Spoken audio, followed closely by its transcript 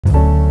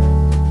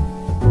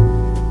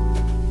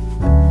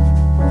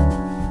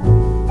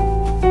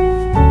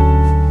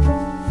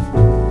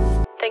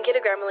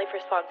Grammarly for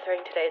sponsoring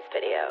today's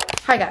video.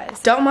 Hi guys,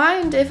 don't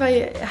mind if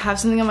I have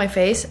something on my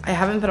face. I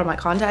haven't put on my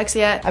contacts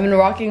yet. I've been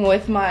rocking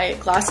with my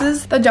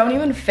glasses that don't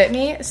even fit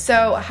me.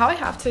 So how I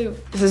have to,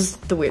 this is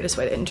the weirdest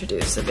way to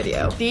introduce a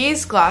video.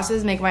 These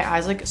glasses make my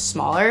eyes look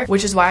smaller,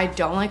 which is why I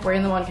don't like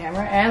wearing them on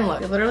camera. And look,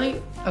 literally,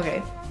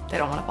 okay, they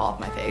don't want to fall off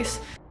my face.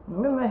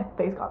 Maybe my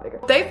face got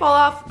bigger. They fall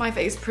off my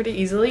face pretty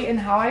easily, and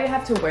how I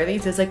have to wear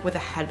these is like with a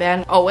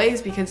headband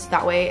always, because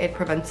that way it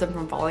prevents them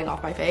from falling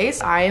off my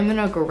face. I am in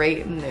a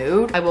great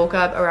mood. I woke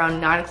up around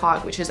 9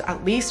 o'clock, which is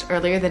at least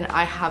earlier than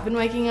I have been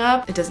waking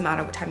up. It doesn't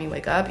matter what time you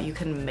wake up. You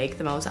can make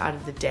the most out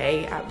of the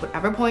day at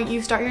whatever point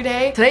you start your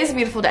day. Today's a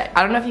beautiful day.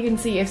 I don't know if you can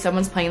see if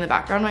someone's playing in the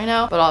background right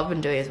now, but all I've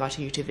been doing is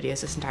watching YouTube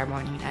videos this entire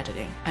morning and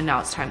editing. And now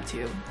it's time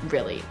to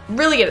really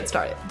get it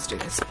started. Let's do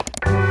this.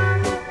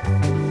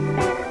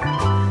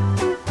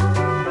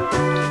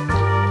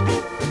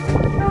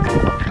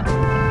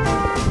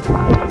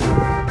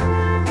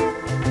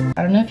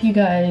 I don't know if you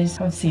guys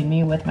have seen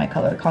me with my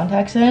colored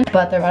contacts in,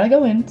 but they're about to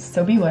go in,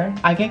 so beware.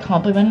 I get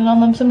complimented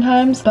on them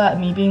sometimes, but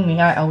me being me,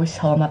 I always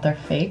tell them that they're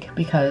fake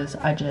because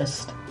I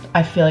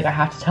feel like I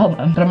have to tell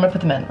them. But I'm gonna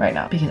put them in right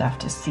now because I have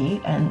to see,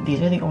 and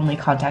these are the only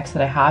contacts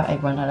that I have. I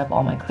run out of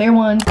all my clear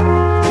ones. I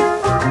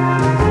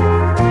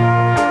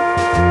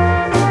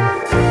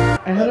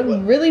had a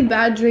really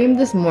bad dream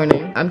this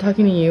morning. I'm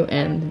talking to you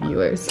and the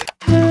viewers.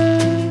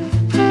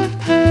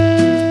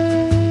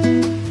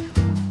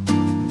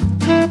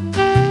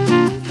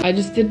 I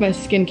just did my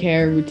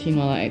skincare routine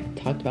while I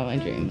talked about my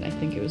dream, and I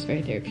think it was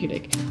very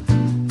therapeutic.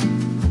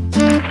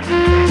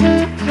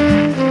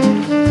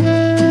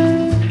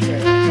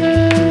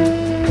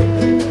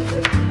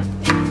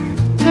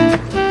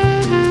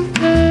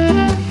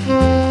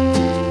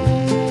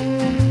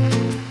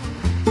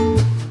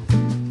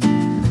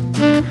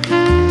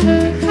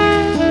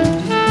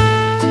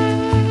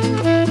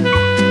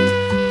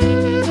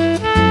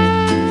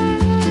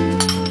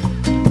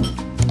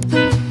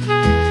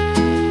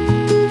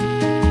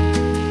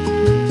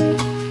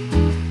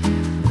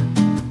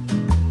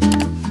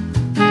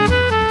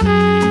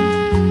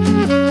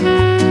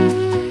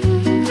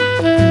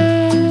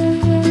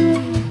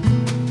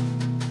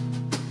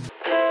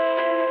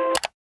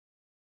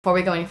 Before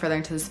we go any further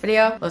into this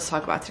video, let's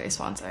talk about today's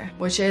sponsor,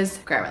 which is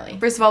Grammarly.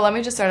 First of all, let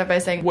me just start off by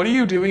saying, what are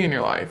you doing in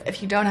your life?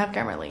 If you don't have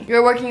Grammarly,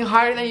 you're working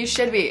harder than you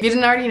should be. If you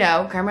didn't already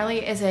know,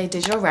 Grammarly is a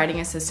digital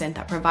writing assistant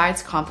that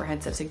provides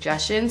comprehensive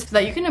suggestions so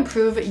that you can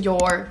improve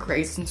your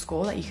grades in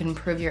school, that you can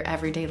improve your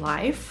everyday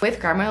life. With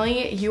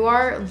Grammarly, you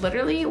are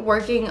literally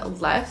working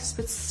less,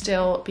 but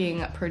still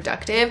being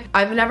productive.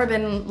 I've never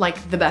been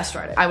like the best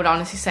writer. I would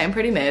honestly say I'm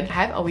pretty mid.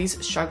 I've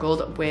always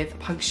struggled with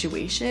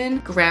punctuation,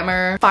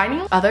 grammar,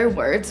 finding other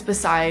words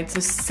besides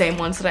the same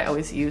ones that I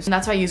always use. And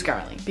that's why I use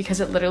Grammarly,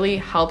 because it literally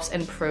helps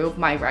improve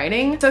my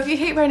writing. So if you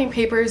hate writing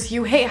papers,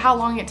 you hate how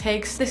long it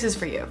takes, this is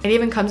for you. It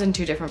even comes in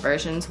two different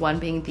versions, one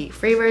being the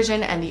free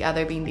version and the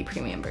other being the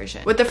premium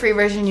version. With the free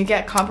version, you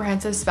get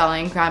comprehensive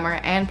spelling, grammar,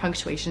 and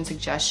punctuation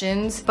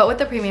suggestions. But with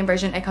the premium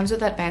version, it comes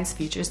with advanced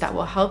features that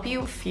will help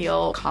you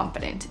feel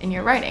confident in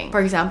your writing. For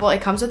example, it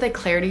comes with a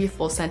clarity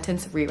full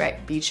sentence rewrite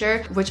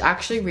feature, which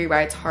actually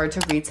rewrites hard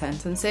to read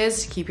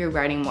sentences to keep your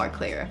writing more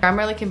clear.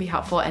 Grammarly can be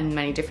helpful in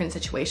many different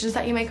situations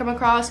that you may come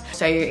across.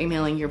 So you're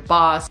emailing your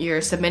boss,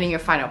 you're submitting your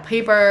final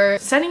paper,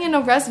 sending in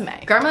a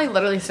resume. Grammarly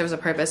literally serves a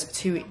purpose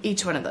to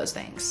each one of those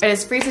things. It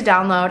is free to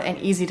download and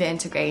easy to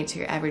integrate into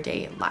your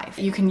everyday life.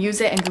 You can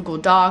use it in Google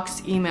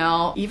Docs,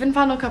 email, even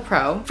Final Cut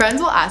Pro.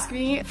 Friends will ask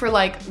me for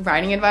like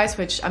writing advice,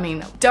 which I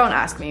mean, don't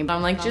ask me, but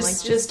I'm like,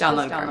 just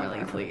download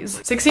Grammarly,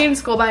 please. Succeed in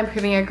school by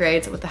improving your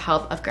grades with the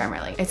help of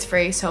Grammarly. It's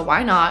free, so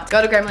why not?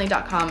 Go to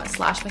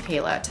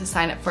grammarly.com/Michaela to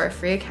sign up for a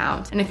free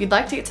account. And if you'd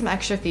like to get some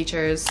extra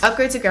features,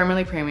 upgrade to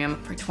Grammarly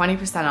Premium for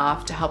 20%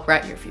 off to help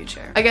write your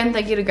future. Again,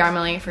 thank you to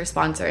Grammarly for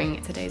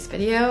sponsoring today's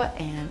video,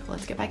 and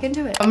let's get back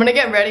into it. I'm gonna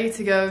get ready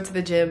to go to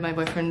the gym. My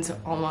boyfriend's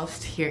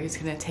almost here. He's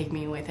gonna take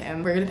me with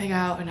him. We're gonna pick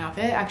out an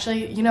outfit.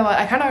 Actually, you know what?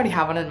 I kind of already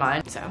have one in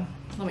mind, so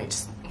let me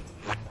just...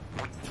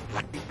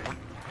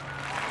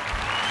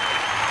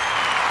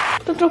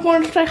 I just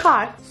wanted to say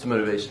hi. Some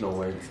motivational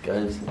words,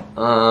 guys.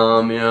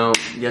 You know,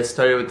 get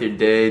started with your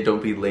day.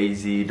 Don't be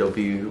lazy. Don't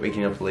be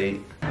waking up late.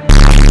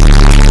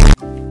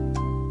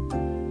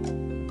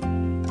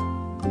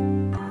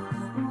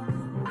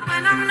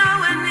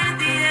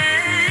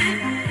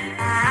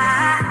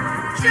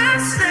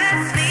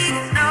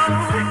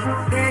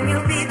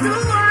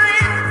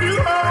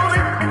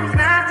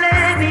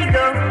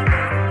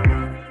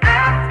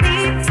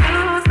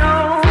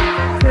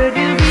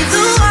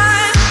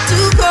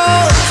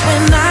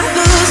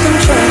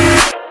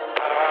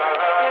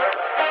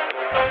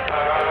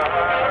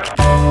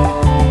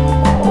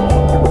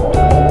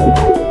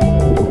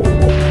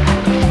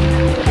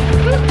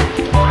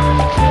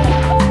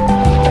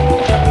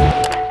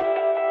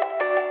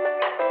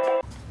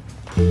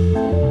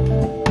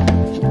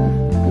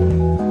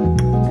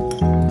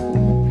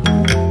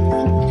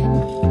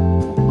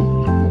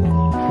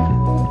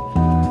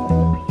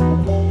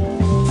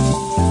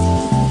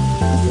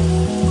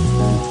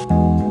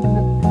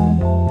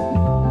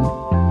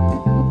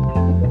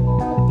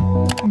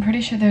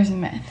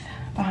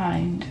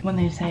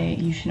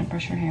 you shouldn't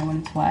brush your hair when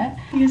it's wet.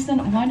 Because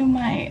then why do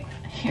my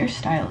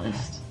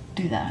hairstylists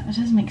do that? That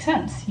doesn't make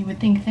sense. You would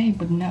think they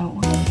would know.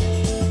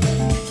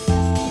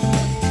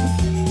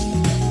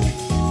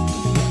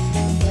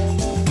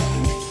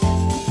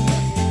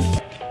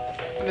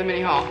 The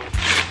mini haul.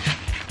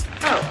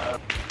 Oh.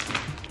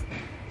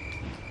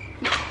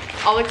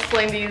 I'll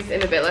explain these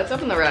in a bit. Let's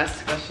open the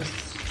rest. That's just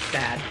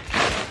sad.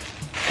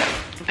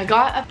 I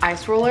got an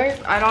ice roller.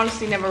 I'd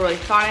honestly never really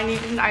thought I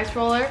needed an ice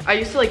roller. I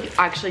used to like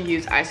actually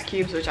use ice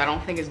cubes, which I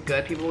don't think is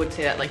good. People would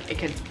say that like it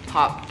could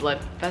pop blood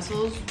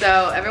vessels.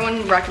 So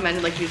everyone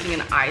recommended like using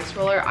an ice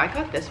roller. I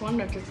got this one,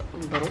 which is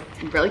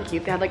really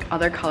cute. They had like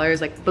other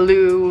colors like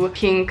blue,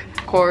 pink.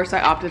 Of course,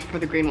 I opted for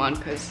the green one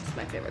because it's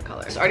my favorite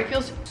color. This already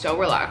feels so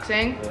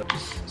relaxing.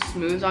 Just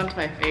smooths onto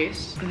my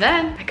face.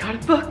 Then I got a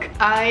book.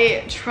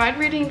 I tried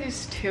reading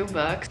these 2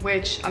 books,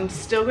 which I'm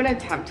still gonna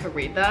attempt to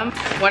read them.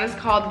 One is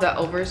called The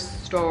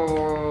Overstory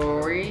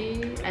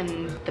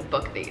and The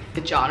Book Thief.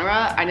 The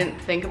genre, I didn't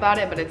think about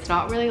it, but it's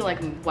not really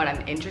like what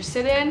I'm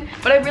interested in.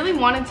 But I really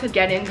wanted to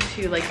get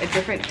into like a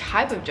different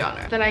type of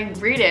genre. Then I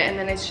read it and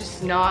then it's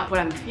just not what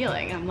I'm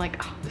feeling. I'm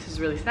like, oh, this is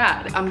really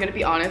sad. I'm gonna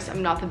be honest,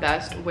 I'm not the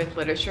best with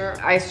literature.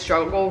 I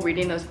struggle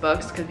reading those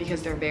books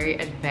because they're very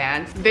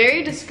advanced,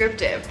 very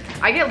descriptive.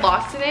 I get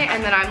lost in it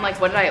and then I'm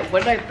like, what did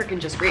I freaking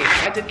just read?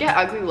 I did get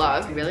Ugly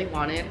Love. I really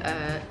wanted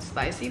a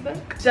spicy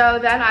book. So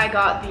then I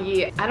got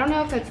the, I don't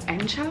know if that's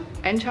encha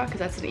because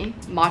that's an E,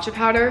 matcha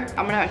powder.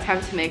 I'm gonna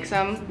attempt to make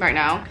some right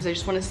now because I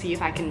just want to see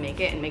if I can make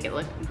it and make it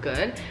look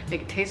good,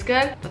 make it taste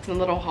good. That's my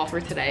little haul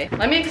for today.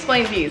 Let me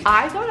explain these.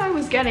 I thought I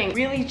was getting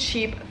really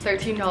cheap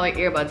 $13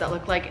 earbuds that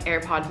look like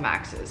AirPod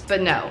Maxes,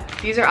 but no,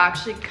 these are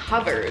actually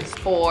covers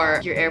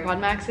for your AirPod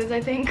Maxes,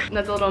 I think.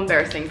 That's a little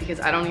embarrassing because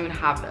I don't even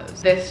have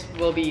those. This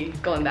will be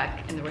going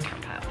back in the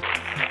return pile.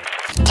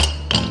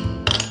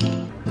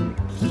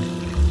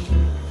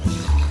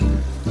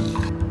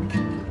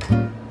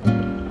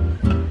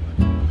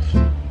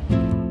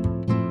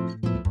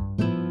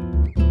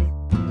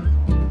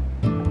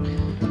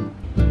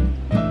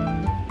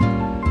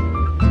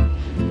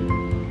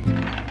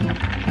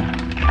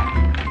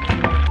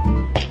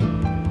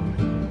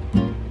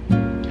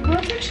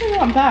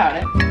 Not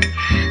bad.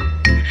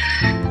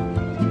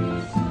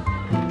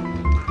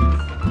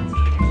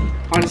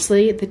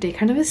 Honestly, the day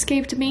kind of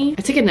escaped me.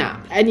 I took a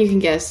nap, and you can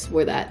guess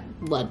where that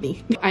led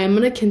me. I am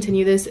gonna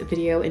continue this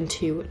video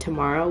into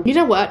tomorrow. You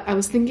know what? I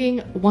was thinking,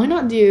 why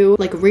not do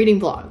like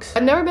reading vlogs?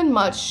 I've never been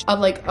much of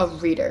like a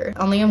reader,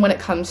 only when it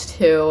comes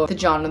to the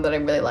genre that I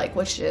really like,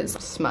 which is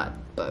smut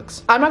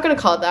books. I'm not gonna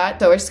call it that,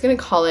 so we're just gonna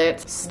call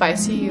it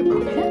spicy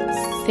romance.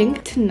 I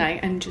think tonight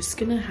I'm just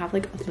gonna have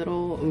like a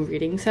little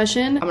reading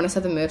session. I'm gonna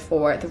set the mood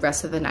for the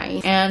rest of the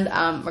night, and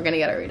we're gonna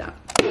get it read up.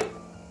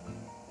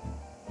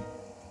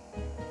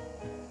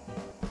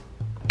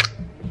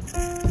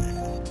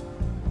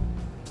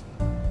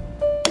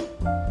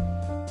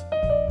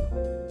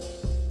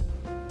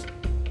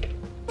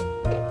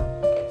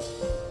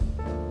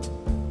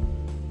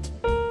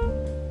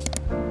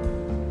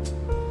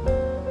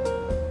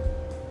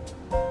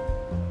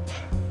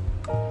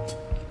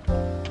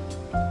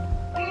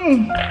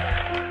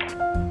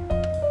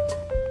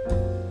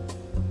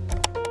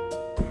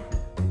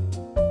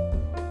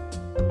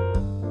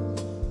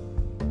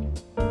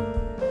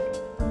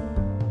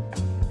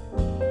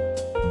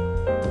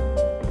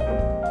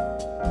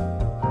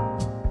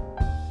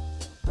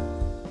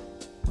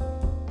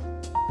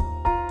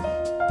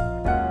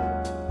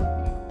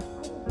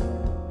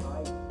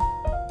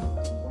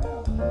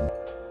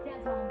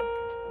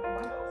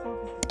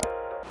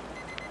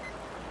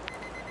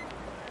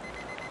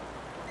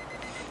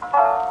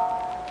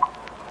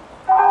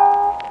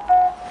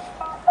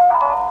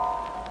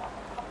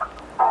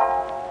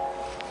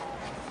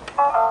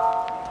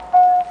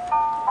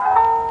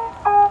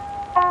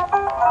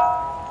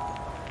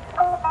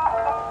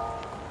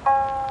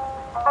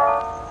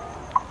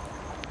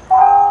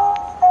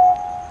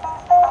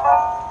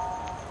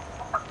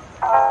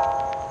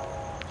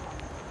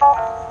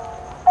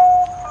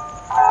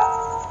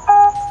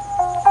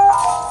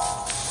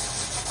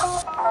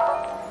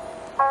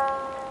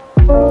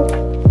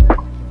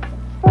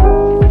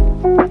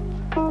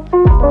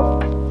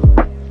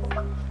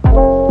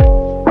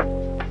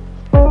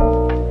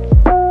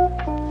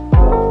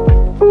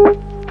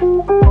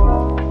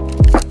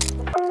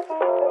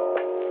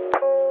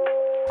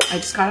 I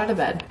just got out of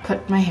bed,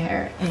 put my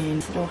hair in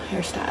this little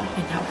hairstyle,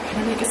 and now we're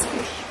gonna make a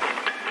smoothie.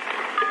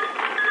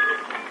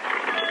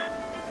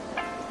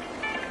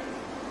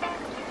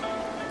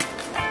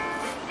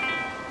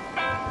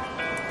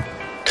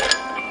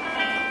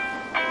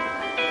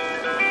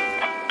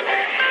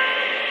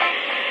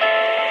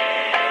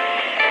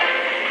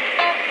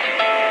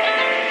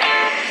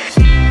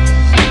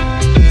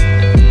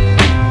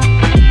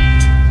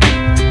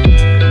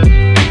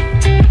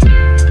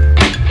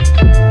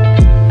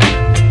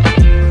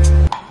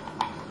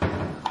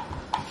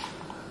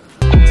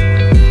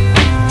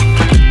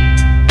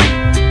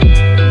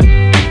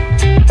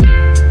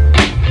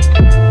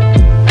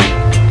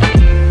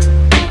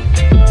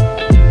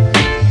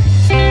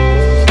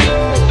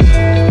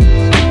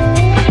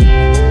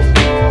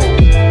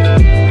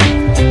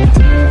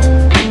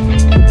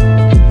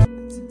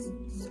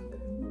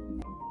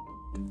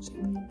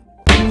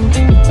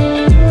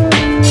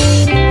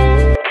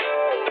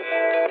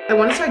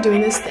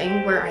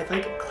 I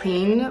like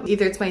clean.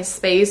 Either it's my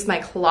space, my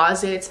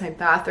closet, it's my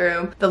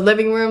bathroom, the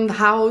living room, the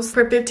house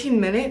for 15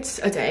 minutes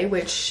a day,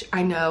 which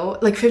I know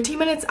like 15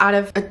 minutes out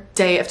of a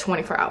day of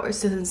 24 hours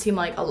doesn't seem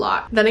like a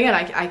lot. Then again,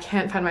 I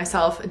can't find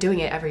myself doing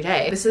it every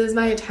day. This is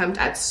my attempt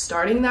at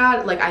starting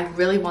that. Like I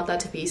really want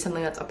that to be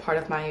something that's a part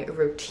of my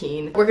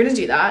routine. We're gonna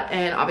do that,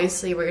 and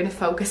obviously we're gonna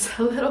focus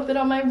a little bit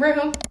on my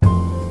room.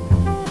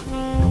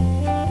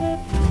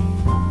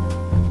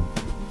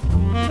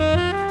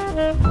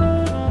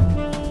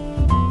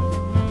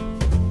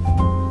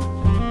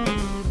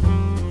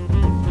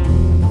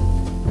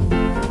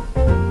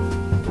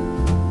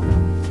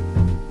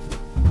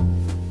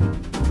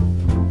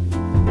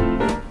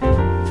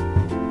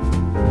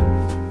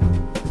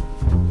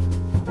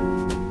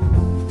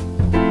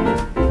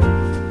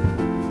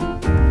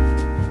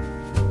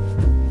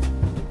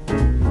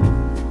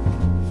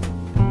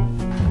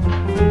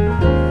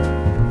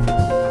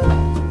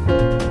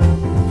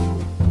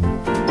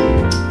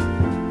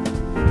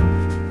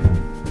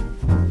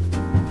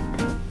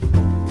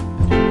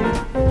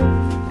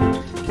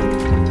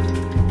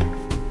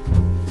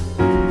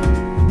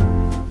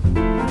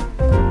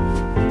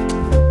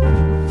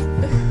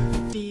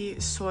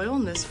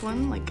 This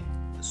one like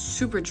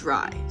super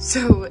dry,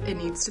 so it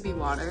needs to be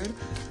watered.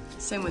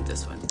 Same with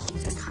this one. You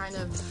can kind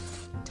of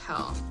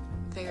tell,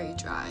 very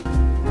dry.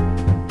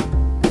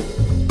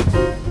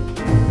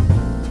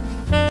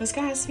 This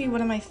guy has to be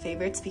one of my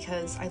favorites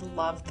because I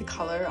love the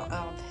color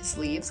of his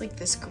leaves. Like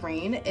this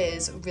green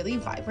is really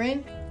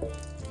vibrant.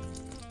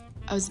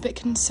 I was a bit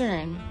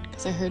concerned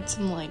because I heard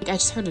some I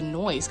just heard a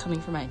noise coming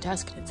from my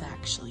desk. It's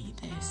actually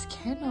this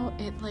candle.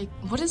 It like,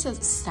 what is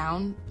that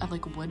sound of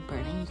like wood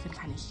burning? You can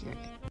kind of hear it.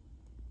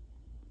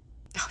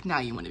 Oh, now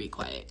you want to be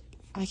quiet.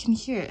 I can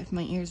hear it if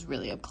my ear's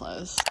really up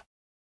close.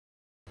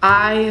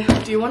 I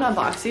do want to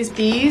unbox these.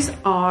 These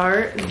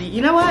are the,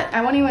 you know what?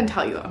 I won't even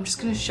tell you. I'm just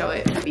going to show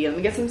it. Let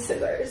me get some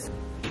scissors.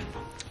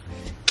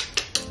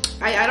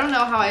 I don't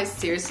know how I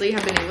seriously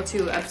have been able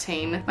to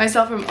obtain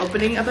myself from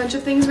opening a bunch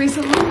of things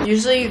recently.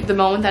 Usually the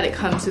moment that it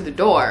comes through the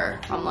door,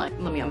 I'm like,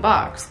 let me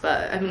unbox.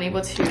 But I've been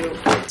able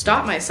to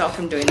stop myself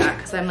from doing that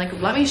because I'm like,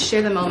 let me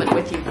share the moment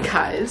with you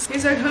guys.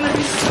 These are gonna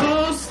be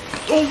so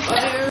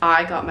fire.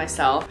 I got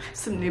myself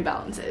some New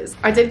Balances.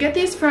 I did get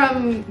these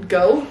from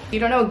Go. If you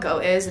don't know what Go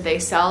is, they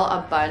sell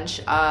a bunch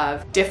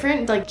of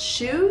different like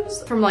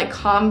shoes from like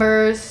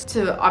Converse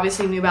to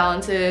obviously New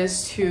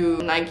Balances to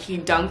Nike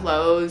Dunk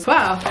Lows.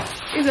 Wow,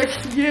 these are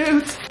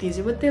cute. These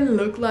are what they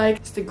look like.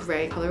 It's the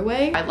gray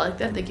colorway. I like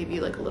that they give you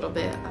like a little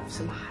bit of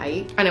some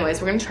height. Anyways,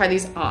 we're gonna try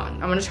these on.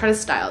 I'm gonna try to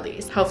style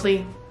these.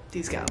 Hopefully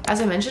these go.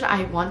 As I mentioned,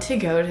 I want to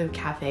go to a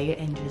cafe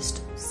and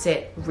just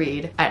sit,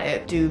 read,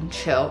 edit, do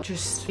chill,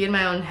 just be in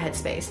my own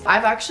headspace.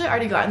 I've actually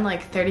already gotten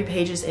like 30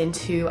 pages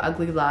into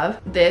Ugly Love.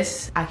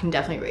 This I can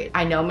definitely read.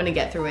 I know I'm gonna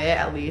get through it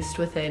at least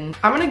within,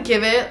 I'm gonna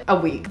give it a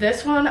week.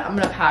 This one I'm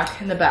gonna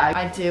pack in the bag.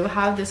 I do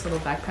have this little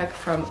backpack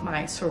from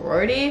my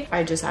sorority.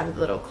 I just added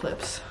little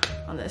clips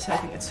on this. I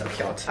think it's so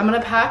cute. I'm gonna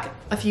pack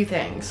a few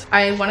things.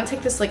 I want to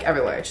take this like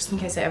everywhere just in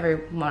case I ever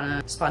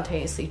want to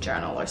spontaneously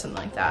journal or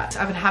something like that.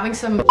 I've been having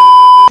some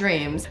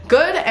dreams,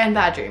 good and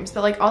bad dreams,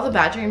 but like all the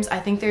bad dreams, I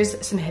think there's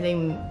some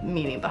hidden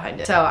meaning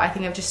behind it. So I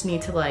think I just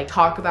need to like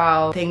talk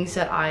about things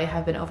that I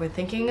have been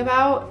overthinking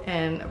about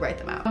and write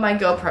them out. My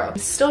GoPro, I'm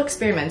still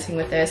experimenting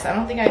with this. I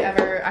don't think I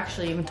ever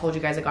actually even told you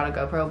guys I got a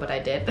GoPro, but I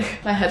did.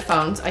 My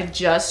headphones, I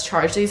just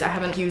charged these. I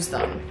haven't used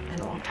them in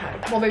a long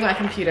time. We'll bring my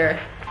computer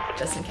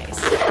just in case.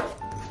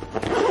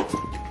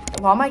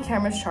 While my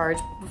camera's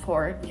charged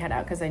before we head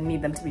out, because I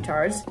need them to be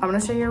charged, I'm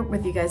gonna share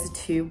with you guys the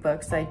 2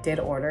 books that I did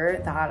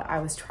order that I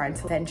was trying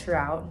to venture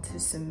out into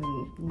some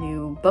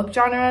new book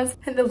genres,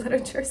 and the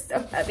literature is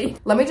so heavy.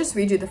 Let me just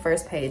read you the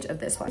first page of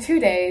this one.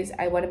 2 days,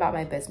 I went about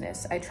my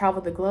business. I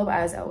traveled the globe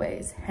as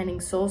always, handing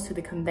souls to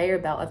the conveyor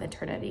belt of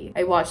eternity.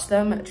 I watched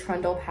them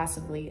trundle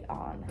passively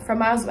on. From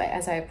miles away,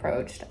 as I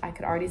approached, I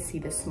could already see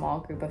this small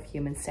group of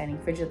humans standing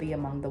frigidly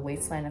among the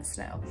wasteland of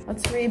snow.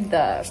 Let's read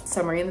the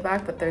summary in the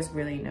back, but there's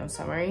really no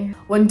summary.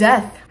 When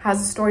death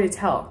has a story to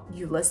tell,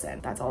 you listen.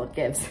 That's all it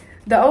gives.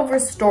 The over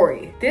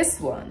story.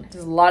 This one,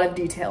 there's a lot of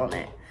detail in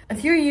it. A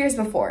few years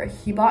before,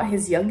 he bought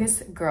his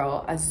youngest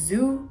girl a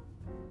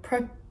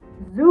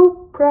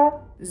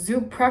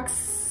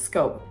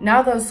Zoopraxscope.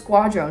 Now those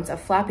squadrons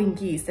of flapping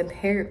geese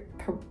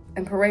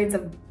and parades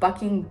of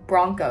bucking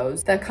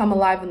broncos that come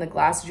alive when the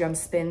glass drum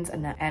spins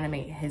and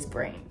animate his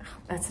brain.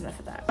 That's enough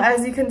of that.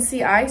 As you can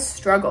see, I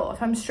struggle.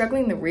 If I'm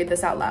struggling to read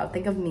this out loud,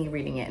 think of me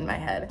reading it in my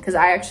head. Because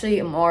I actually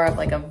am more of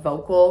like a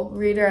vocal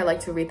reader. I like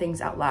to read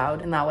things out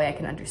loud, and that way I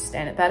can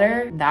understand it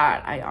better.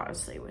 That I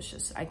honestly was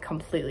just, I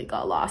completely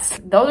got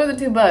lost. Those are the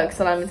 2 books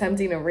that I'm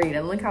attempting to read,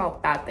 and look how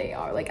fat they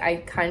are. Like I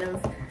kind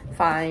of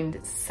find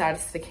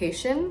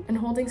satisfaction in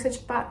holding such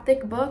fat,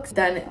 thick books.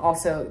 Then it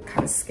also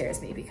kind of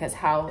scares me because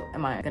how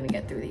am I gonna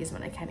get through these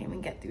when I can't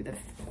even get through the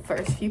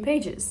first few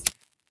pages?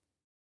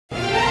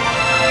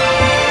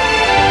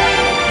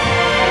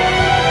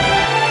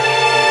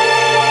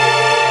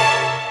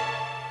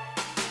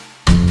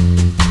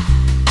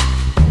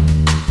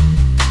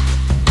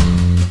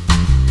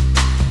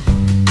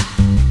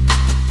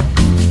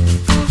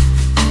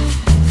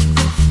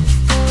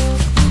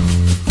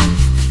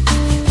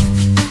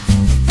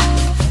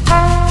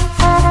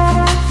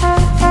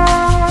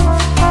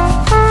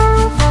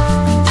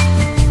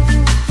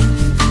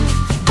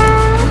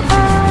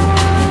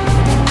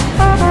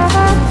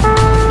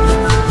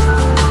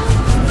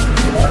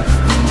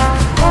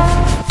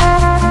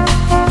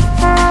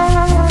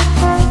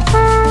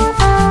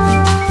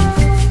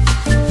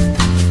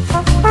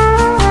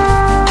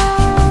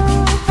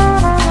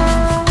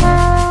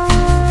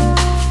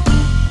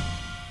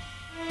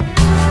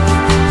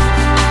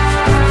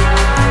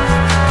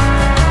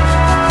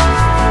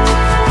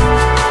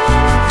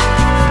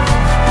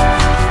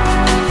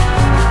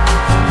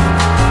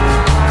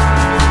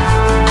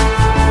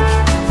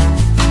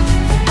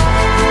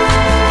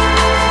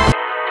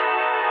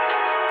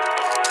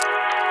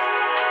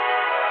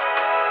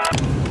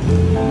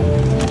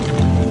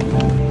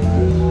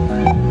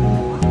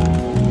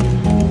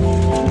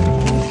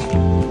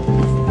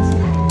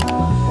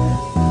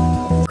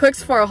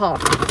 products for a haul.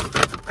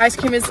 Ice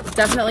cream is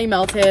definitely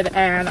melted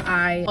and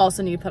I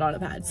also need to put on a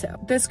pad. So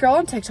this girl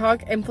on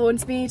TikTok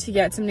influenced me to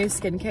get some new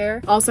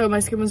skincare. Also, my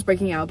skin was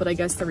breaking out, but I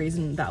guess the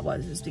reason that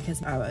was is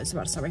because I was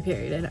about to start my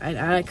period and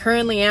I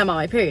currently am on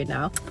my period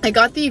now. I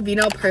got the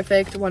Vino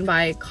Perfect one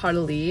by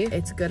Caudalie.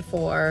 It's good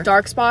for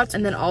dark spots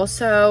and then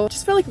also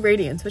just for like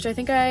radiance, which I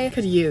think I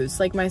could use.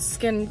 Like my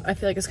skin, I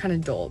feel like is kind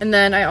of dull. And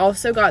then I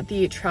also got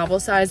the travel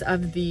size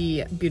of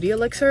the Beauty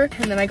Elixir.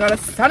 And then I got a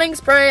setting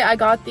spray. I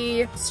got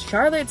the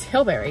Charlotte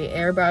Tilbury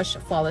Airbrush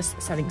Flawless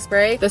setting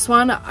spray. This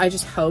one I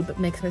just hope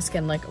makes my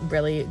skin like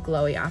really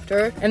glowy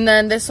after. And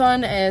then this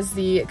one is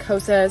the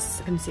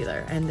Kosas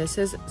concealer, and this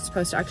is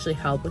supposed to actually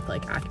help with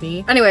like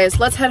acne. Anyways,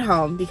 let's head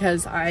home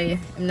because I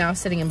am now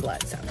sitting in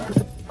blood, so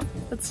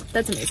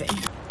that's amazing.